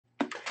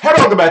Hey,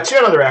 welcome back to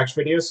another reaction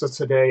video. So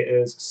today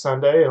is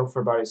Sunday. I hope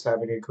everybody's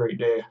having a great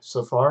day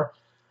so far.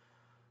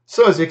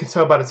 So as you can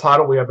tell by the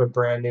title, we have a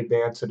brand new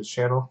band to the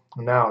channel.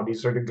 Now,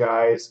 these are the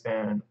guys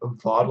in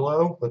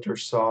Vaudlow with their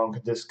song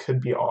 "This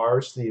Could Be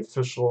Ours," the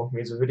official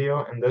music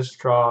video, and this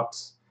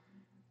dropped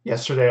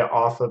yesterday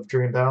off of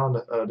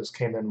Dreambound. This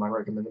came in my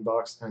recommended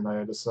box, and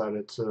I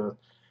decided to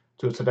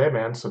do it today,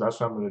 man. So that's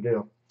what I'm going to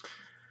do.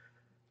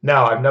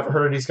 Now, I've never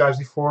heard of these guys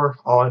before.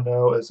 All I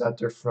know is that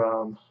they're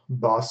from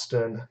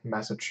Boston,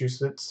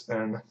 Massachusetts,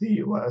 in the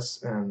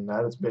US, and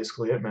that is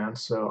basically it, man.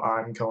 So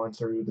I'm going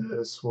through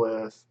this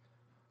with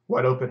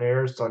wide open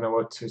ears. Don't know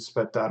what to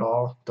expect at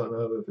all. Don't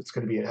know if it's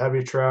going to be a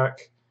heavy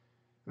track,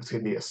 if it's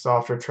going to be a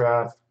softer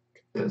track,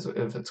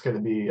 if it's going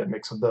to be a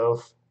mix of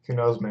both. Who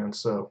knows, man?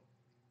 So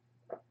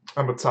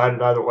I'm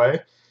excited either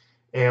way.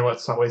 And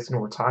let's not waste any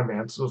more time,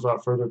 man. So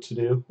without further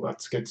ado,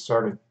 let's get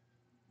started.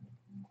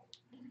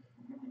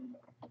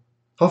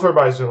 Hope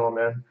everybody's doing well,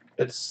 man.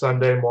 It's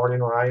Sunday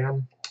morning where I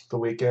am, the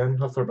weekend.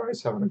 Hope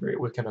everybody's having a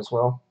great weekend as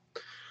well.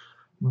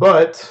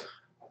 But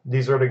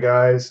these are the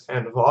guys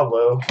and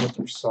Vaudlow with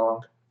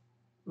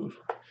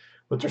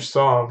their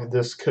song,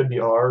 "This Could Be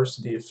Ours,"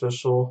 the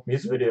official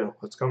music video.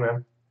 Let's go,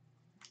 man.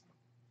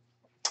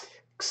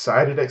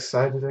 Excited,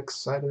 excited,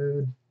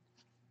 excited.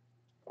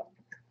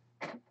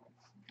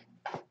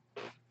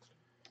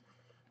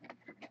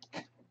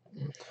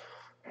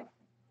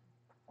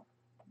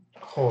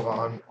 Hold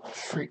on,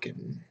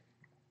 freaking.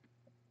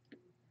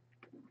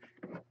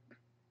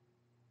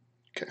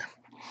 Okay.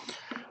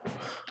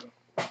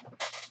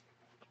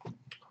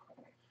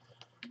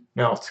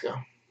 Now let's go.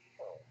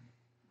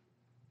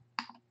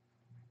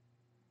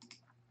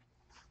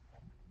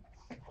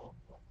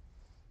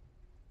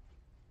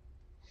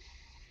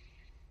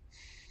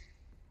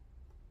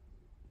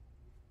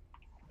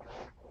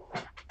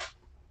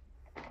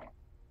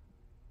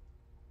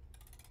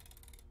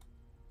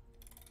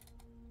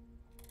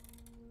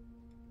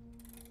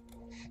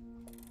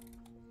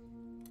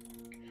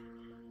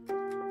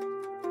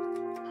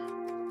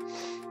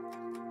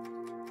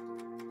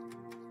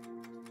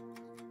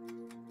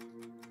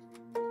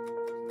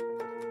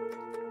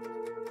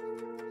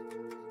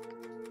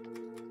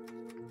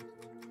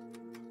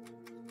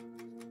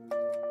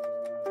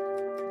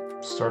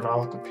 Starting out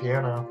with the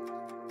piano.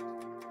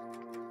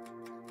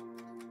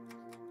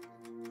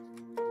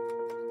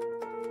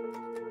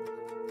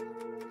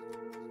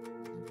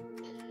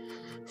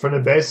 For the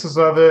basis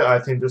of it, I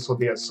think this will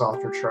be a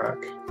softer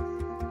track.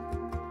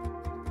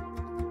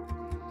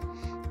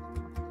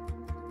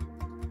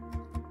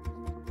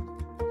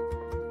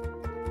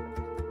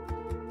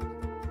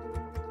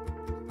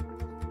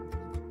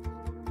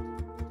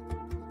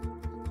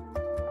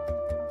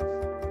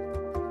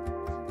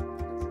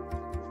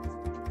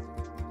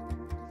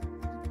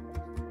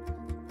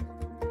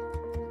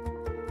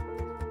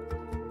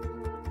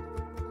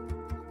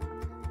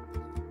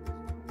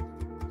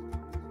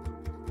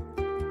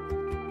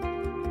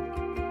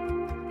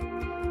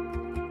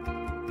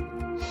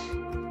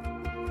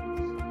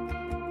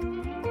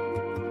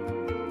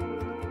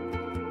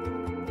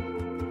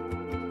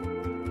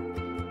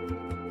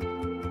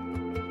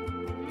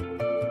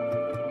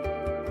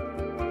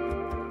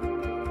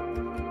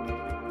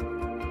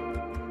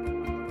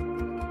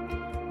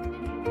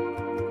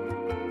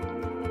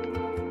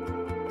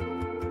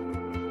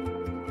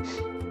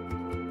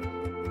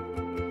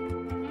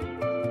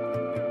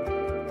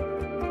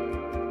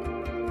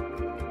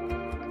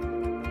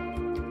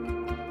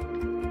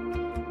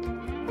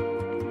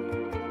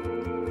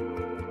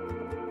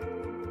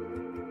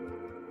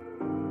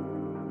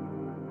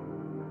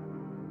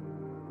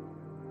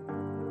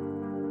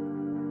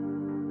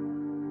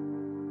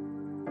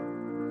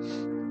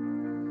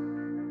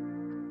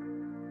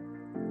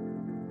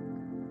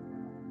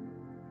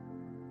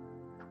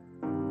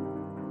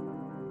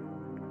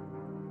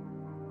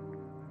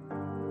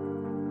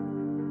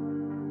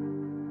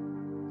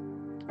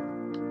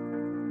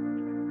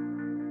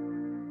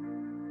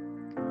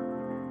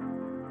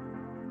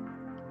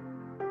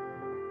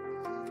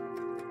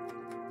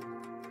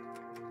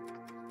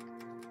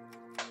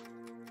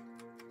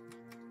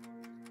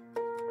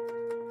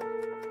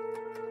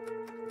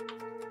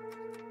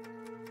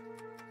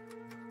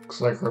 Looks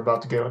like we're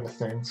about to go into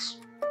things.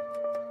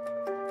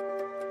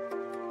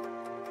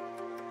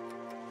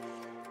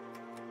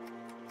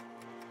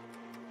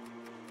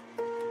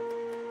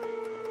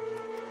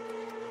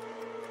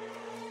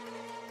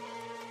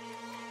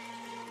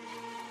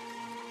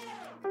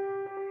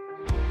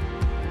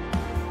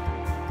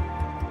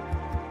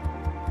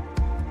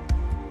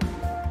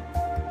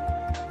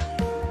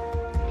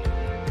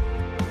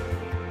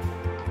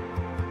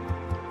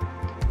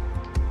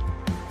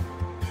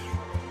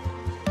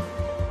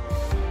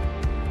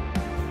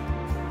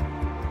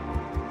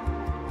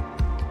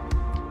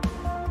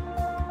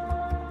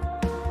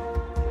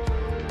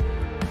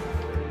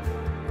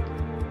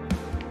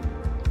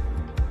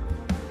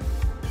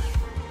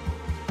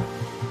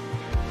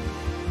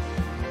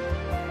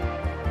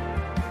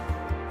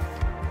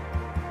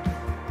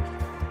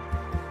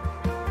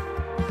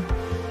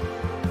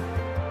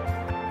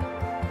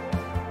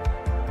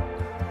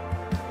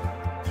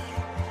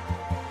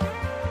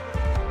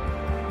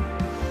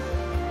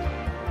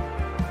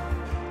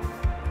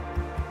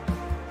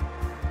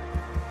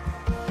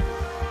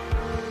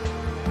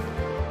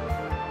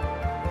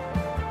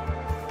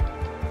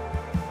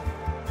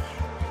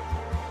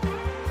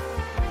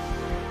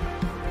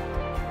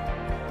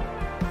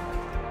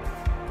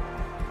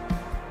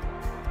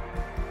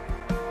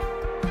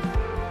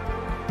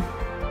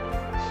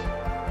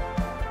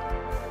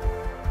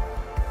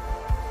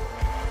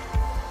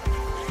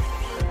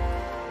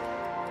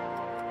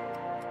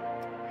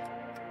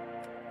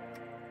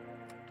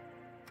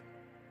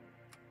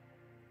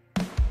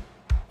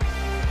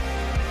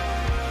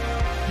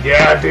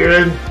 Yeah,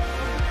 dude.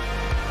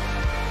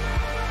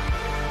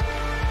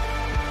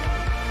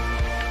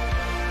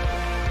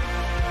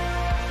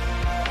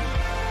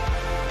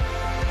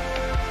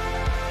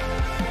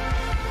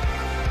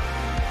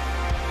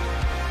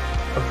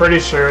 I'm pretty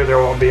sure there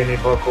won't be any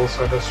vocals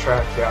on this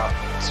track, yeah,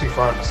 too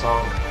far in the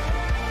song.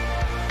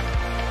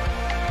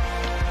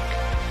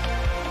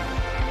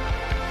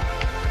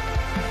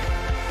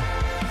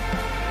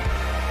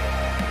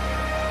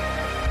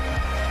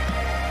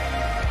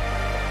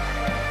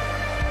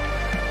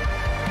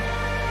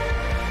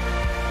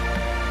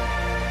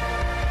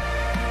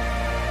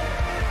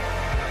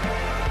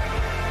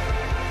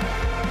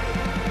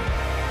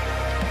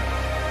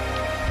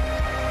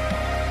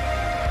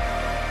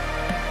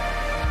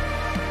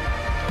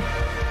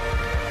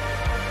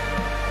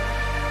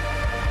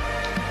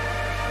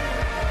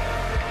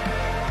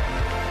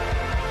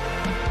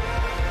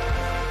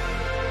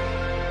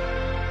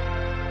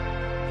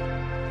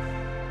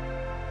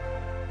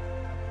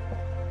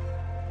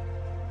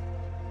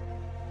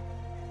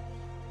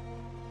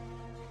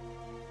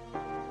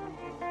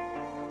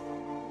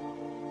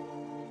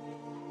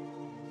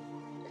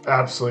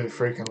 Absolutely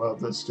freaking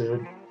love this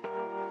dude.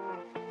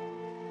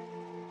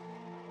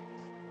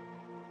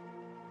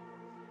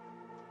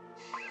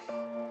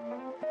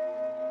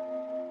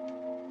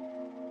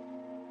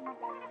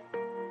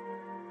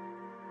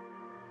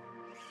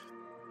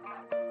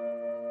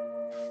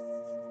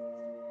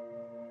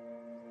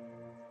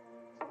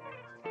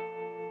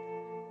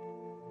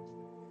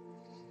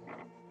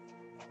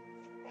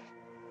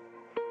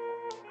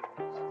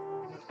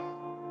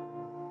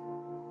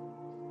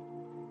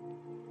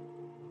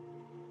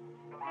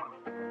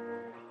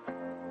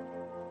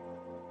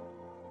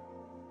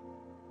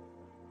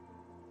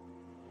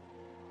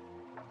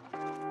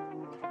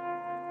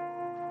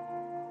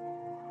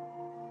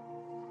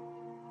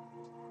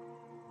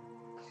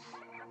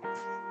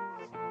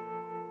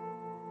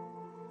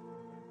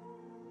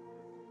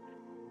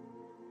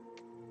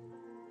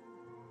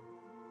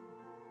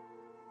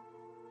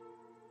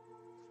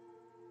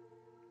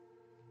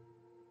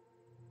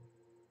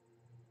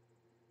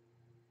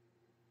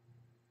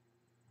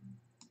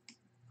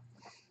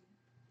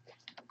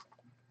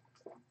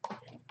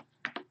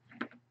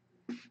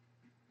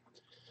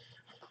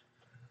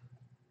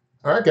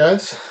 Alright,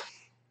 guys.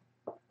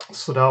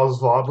 So that was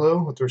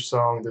Vaudlow with their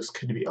song This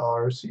Could Be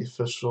Ours, the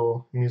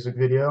official music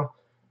video.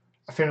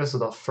 I think this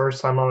is the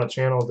first time on the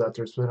channel that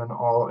there's been an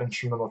all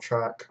instrumental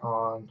track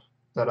on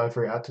that I've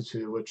reacted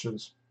to, which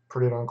is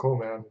pretty darn cool,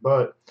 man.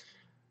 But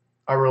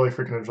I really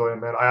freaking enjoy it,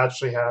 man. I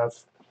actually have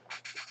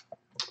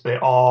a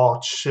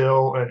all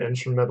chill and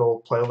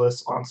instrumental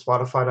playlist on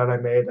Spotify that I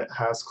made that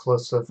has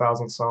close to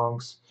 1,000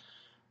 songs.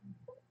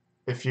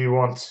 If you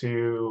want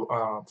to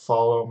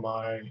follow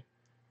my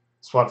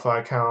Spotify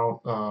account,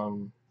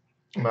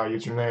 my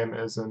username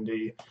is in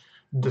the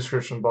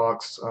description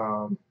box.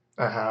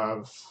 I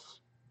have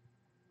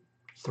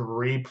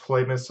three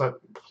playlists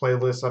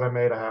that I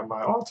made. I have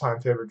my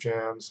all-time favorite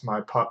jams, my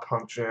pop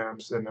punk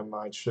jams, and then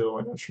my chill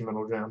and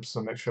instrumental jams.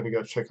 So make sure to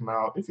go check them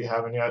out if you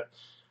haven't yet.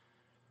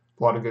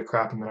 A lot of good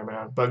crap in there,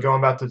 man. But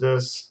going back to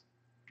this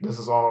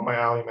is all up my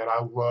alley, man.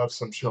 I love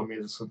some chill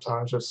music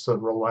sometimes, just to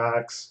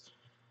relax,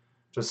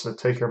 just to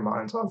take your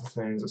minds off of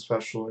things,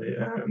 especially.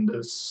 And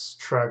this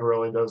track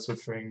really does the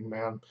thing,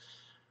 man.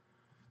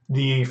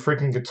 The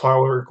freaking guitar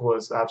work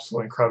was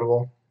absolutely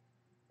incredible,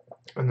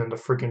 and then the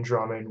freaking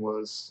drumming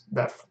was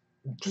that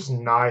just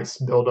nice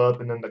build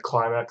up, and then the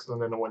climax,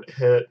 and then when it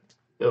hit,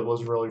 it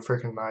was really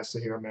freaking nice to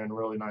hear, man.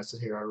 Really nice to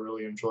hear. I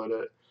really enjoyed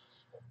it.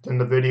 Then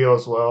the video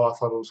as well, I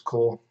thought it was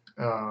cool.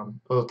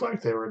 It looked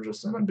like they were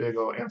just in a big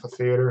old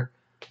amphitheater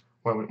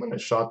when they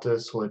shot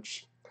this,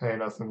 which hey,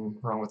 nothing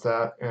wrong with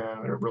that,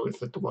 and it really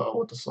fit well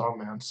with the song,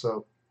 man.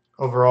 So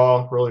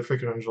overall, really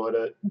freaking enjoyed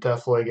it.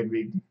 Definitely gonna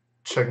be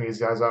checking these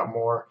guys out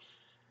more.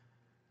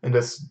 And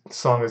this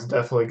song is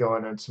definitely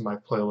going into my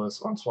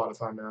playlist on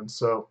Spotify, man.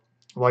 So,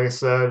 like I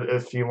said,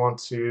 if you want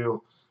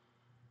to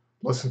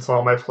listen to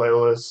all my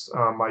playlists,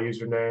 my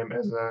username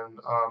is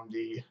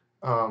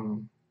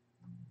um,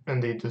 in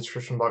the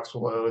description box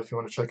below if you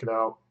want to check it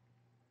out.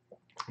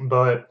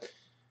 But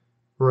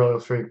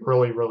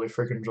really, really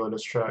freaking enjoyed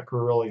this track.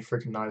 Really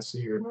freaking nice to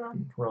hear,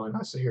 man. Really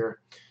nice to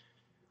hear.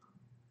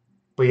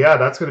 But yeah,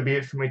 that's going to be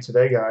it for me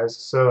today, guys.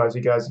 So, as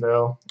you guys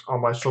know, all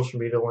my social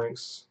media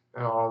links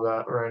and all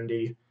that are in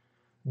the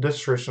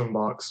description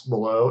box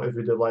below. If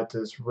you did like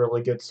this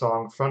really good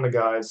song from the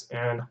guys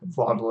and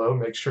Vaudlow,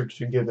 make sure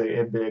to give it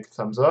a big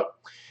thumbs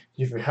up.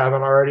 If you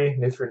haven't already,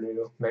 and if you're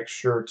new, make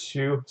sure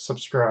to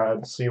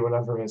subscribe so you will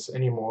never miss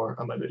any more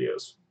of my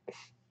videos.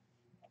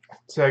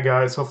 So yeah,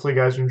 guys, hopefully you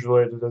guys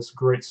enjoyed this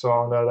great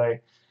song that I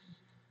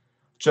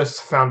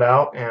just found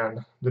out, and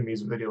the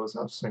music video was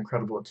absolutely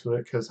incredible to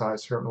it, because I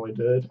certainly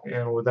did.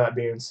 And with that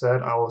being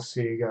said, I will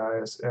see you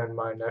guys in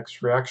my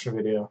next reaction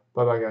video.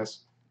 Bye bye,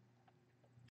 guys.